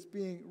sure that it's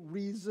being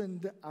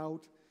reasoned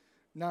out,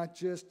 not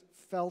just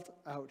felt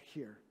out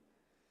here.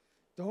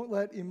 Don't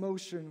let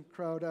emotion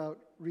crowd out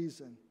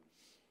reason.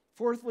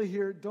 Fourthly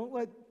here,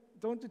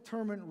 don't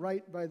determine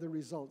right by the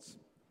results.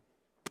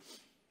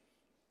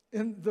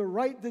 And the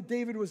right that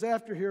David was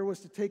after here was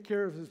to take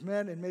care of his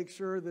men and make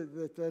sure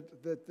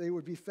that they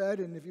would be fed.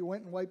 And if you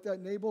went and wiped out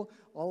Nabal,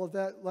 all of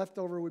that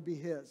leftover would be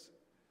his.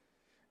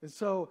 And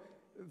so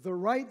the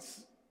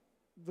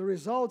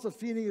results of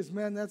feeding his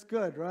men, that's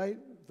good, right?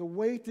 The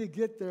way to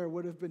get there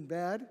would have been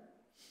bad.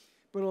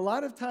 But a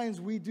lot of times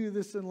we do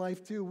this in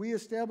life too. We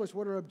establish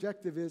what our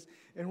objective is,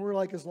 and we're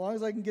like, as long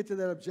as I can get to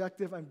that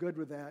objective, I'm good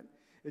with that.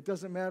 It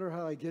doesn't matter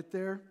how I get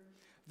there.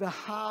 The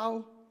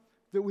how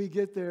that we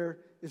get there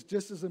is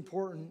just as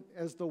important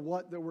as the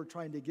what that we're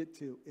trying to get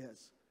to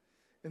is.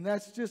 And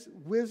that's just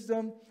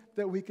wisdom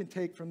that we can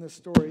take from this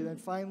story. Then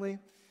finally,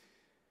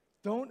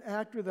 don't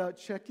act without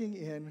checking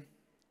in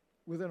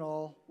with an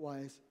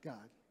all-wise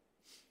God.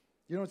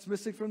 You know what's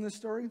missing from this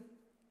story?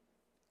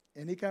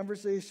 Any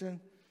conversation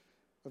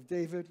of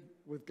David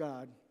with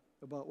God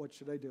about what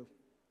should I do.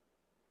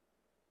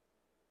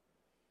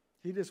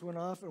 He just went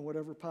off and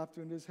whatever popped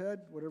into his head,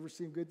 whatever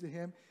seemed good to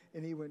him,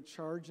 and he went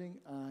charging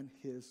on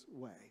his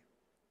way.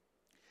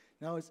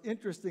 Now it's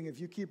interesting, if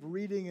you keep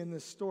reading in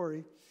this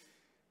story,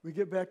 we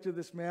get back to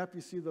this map,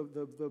 you see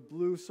the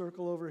blue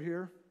circle over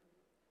here.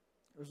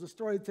 There's a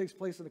story that takes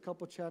place in a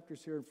couple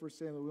chapters here in 1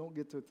 Samuel. We won't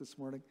get to it this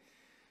morning.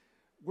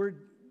 Where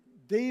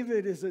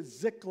David is at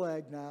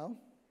Ziklag now.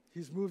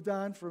 He's moved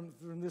on from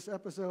this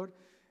episode,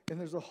 and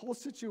there's a whole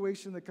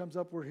situation that comes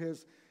up where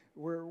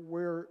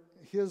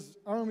his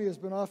army has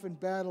been off in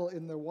battle,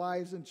 and the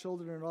wives and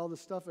children and all the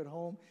stuff at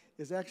home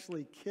is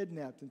actually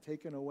kidnapped and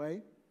taken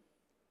away.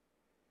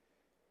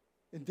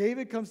 And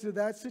David comes to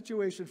that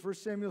situation, 1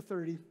 Samuel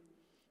 30,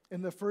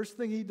 and the first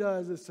thing he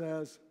does is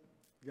says,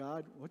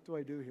 God, what do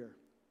I do here?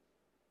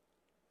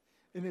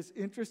 And it's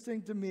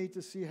interesting to me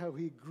to see how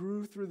he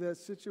grew through that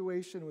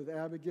situation with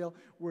Abigail,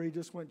 where he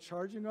just went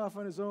charging off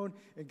on his own,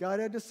 and God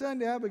had to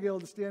send Abigail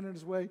to stand in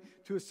his way,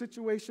 to a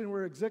situation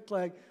where at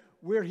Ziklag,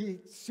 where he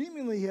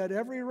seemingly had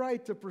every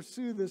right to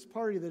pursue this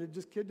party that had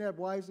just kidnapped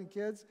wives and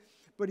kids,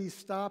 but he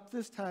stopped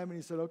this time and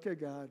he said, okay,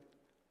 God,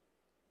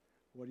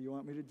 what do you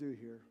want me to do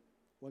here?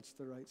 What's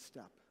the right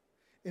step?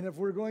 And if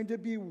we're going to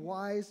be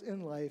wise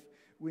in life,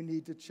 we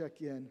need to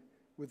check in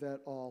with that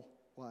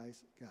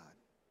all-wise God.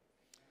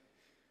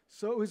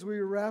 So as we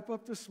wrap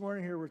up this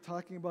morning here, we're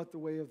talking about the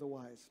way of the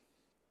wise.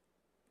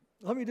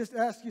 Let me just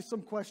ask you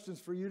some questions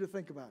for you to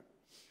think about.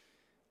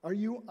 Are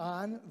you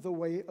on the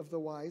way of the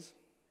wise?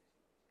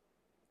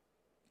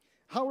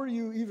 How are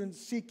you even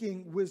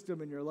seeking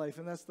wisdom in your life?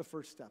 And that's the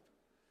first step,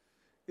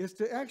 is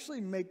to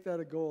actually make that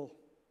a goal.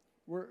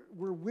 Where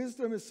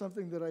wisdom is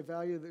something that I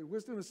value, that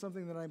wisdom is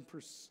something that I'm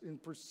in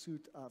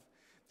pursuit of.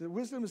 That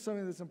wisdom is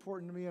something that's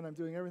important to me, and I'm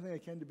doing everything I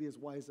can to be as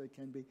wise as I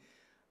can be.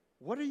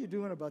 what are you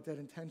doing about that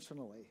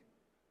intentionally?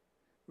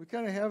 We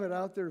kind of have it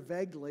out there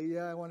vaguely.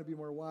 Yeah, I want to be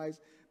more wise.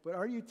 But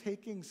are you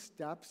taking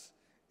steps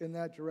in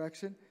that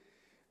direction?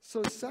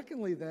 So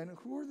secondly then,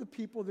 who are the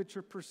people that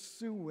you're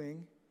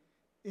pursuing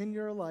in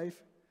your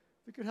life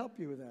that could help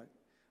you with that?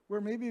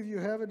 Where maybe if you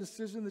have a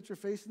decision that you're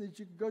facing that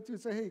you can go to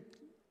and say, hey,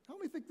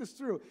 help me think this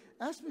through.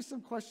 Ask me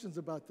some questions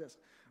about this.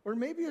 Or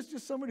maybe it's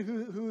just somebody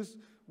whose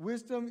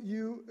wisdom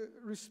you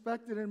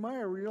respect and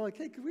admire, where you're like,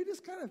 hey, could we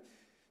just kind of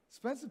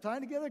spend some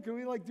time together? Could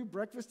we do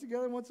breakfast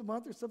together once a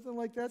month or something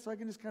like that so I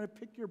can just kind of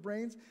pick your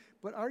brains?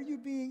 But are you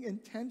being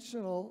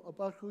intentional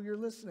about who you're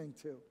listening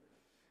to?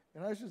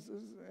 And I should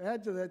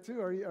add to that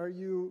too, are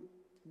you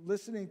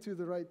listening to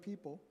the right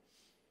people?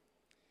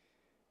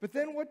 But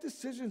then what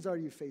decisions are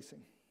you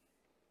facing?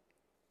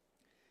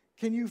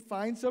 Can you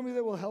find somebody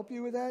that will help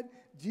you with that?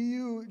 Do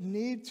you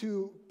need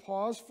to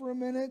pause for a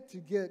minute to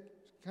get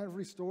kind of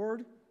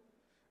restored?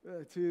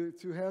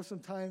 To have some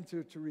time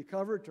to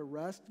recover, to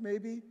rest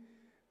maybe?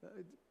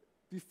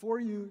 Before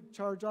you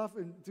charge off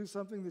and do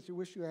something that you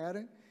wish you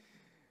hadn't?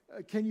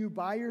 Can you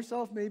buy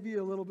yourself maybe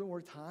a little bit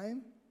more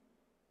time?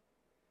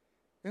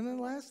 And then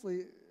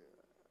lastly,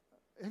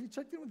 have you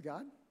checked in with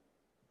God?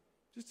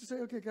 Just to say,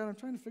 okay, God, I'm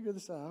trying to figure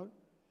this out,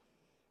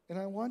 and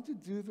I want to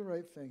do the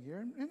right thing here.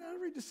 And not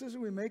every decision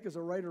we make is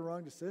a right or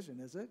wrong decision,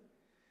 is it?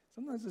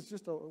 Sometimes it's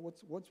just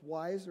what's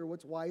wise or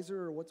what's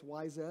wiser or what's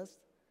wisest.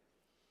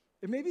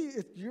 And maybe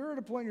if you're at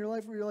a point in your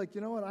life where you're like,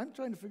 you know what, I'm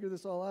trying to figure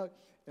this all out,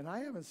 and I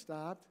haven't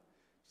stopped,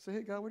 say,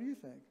 hey, God, what do you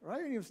think? Or I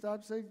haven't even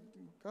stopped to say,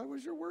 God, what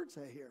does your word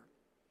say here?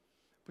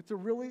 But to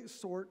really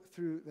sort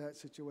through that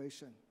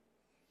situation.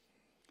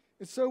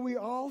 And so we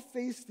all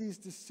face these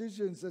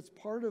decisions that's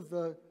part of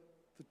the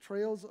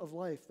trails of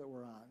life that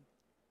we're on.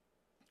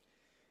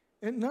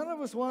 And none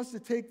of us wants to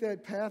take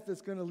that path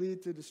that's going to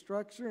lead to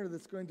destruction or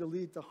that's going to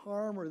lead to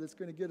harm or that's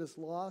going to get us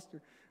lost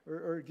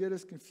or get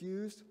us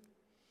confused.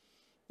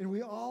 And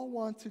we all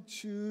want to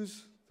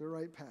choose the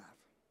right path.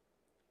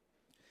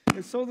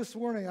 And so this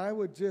morning, I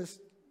would just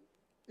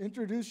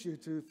introduce you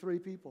to 3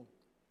 people.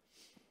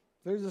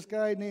 There's this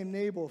guy named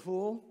Nabal,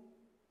 fool.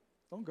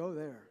 Don't go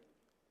there.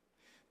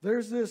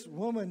 There's this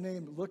woman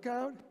named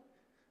Lookout.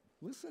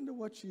 Listen to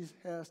what she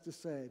has to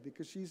say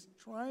because she's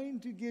trying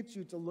to get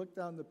you to look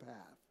down the path.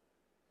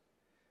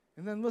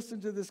 And then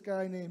listen to this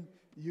guy named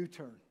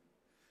U-Turn,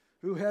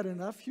 who had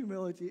enough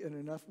humility and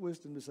enough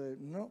wisdom to say,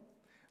 no,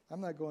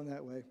 I'm not going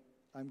that way.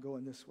 I'm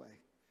going this way.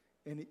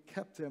 And it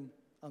kept him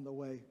on the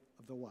way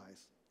of the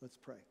wise. Let's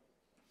pray.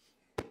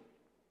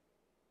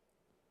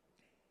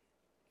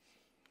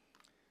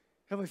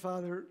 Heavenly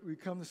Father, we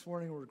come this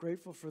morning, we're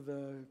grateful for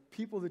the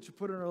people that you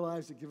put in our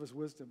lives that give us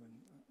wisdom. And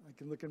I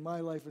can look in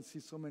my life and see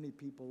so many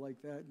people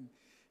like that. And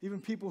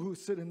even people who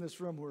sit in this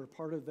room who are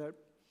part of that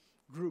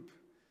group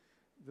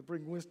that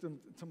bring wisdom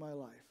to my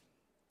life.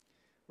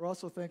 We're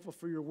also thankful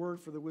for your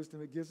word, for the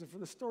wisdom it gives, and for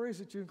the stories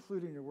that you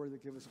include in your word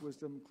that give us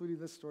wisdom, including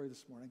this story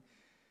this morning.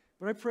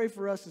 But I pray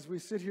for us as we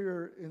sit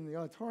here in the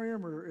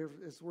auditorium or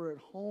as we're at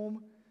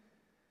home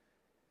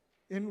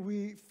and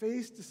we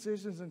face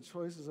decisions and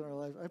choices in our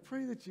life, I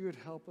pray that you would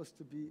help us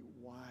to be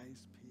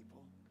wise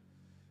people.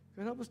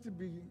 God, help us to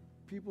be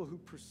people who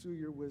pursue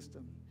your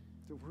wisdom.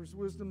 The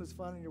wisdom that's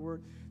found in your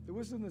word, the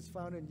wisdom that's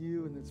found in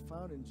you and that's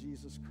found in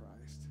Jesus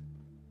Christ.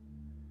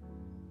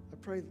 I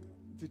pray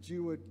that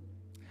you would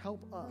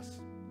help us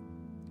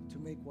to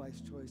make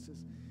wise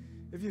choices.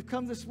 If you've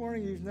come this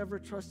morning and you've never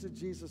trusted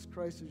Jesus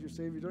Christ as your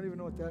Savior, you don't even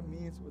know what that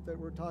means, what that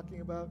we're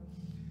talking about.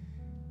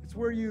 It's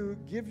where you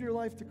give your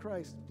life to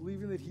Christ,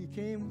 believing that he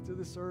came to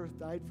this earth,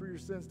 died for your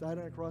sins, died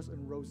on a cross,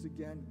 and rose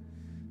again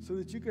so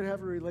that you could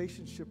have a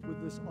relationship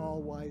with this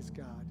all-wise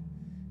God.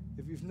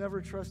 If you've never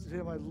trusted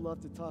him, I'd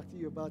love to talk to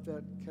you about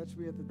that. Catch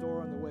me at the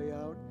door on the way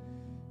out.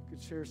 You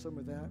could share some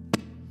of that.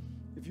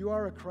 If you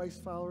are a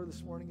Christ follower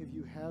this morning, if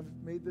you have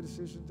made the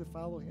decision to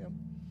follow him,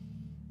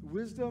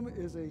 wisdom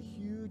is a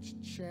huge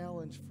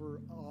challenge for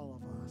all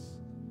of us.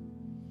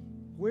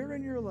 Where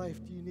in your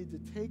life do you need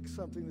to take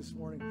something this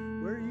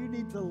morning? Where you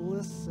need to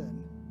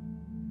listen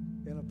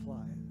and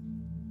apply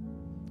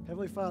it?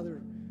 Heavenly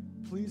Father,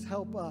 please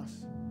help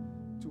us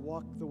to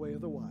walk the way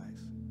of the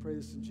wise. Pray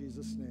this in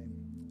Jesus' name.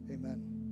 Amen.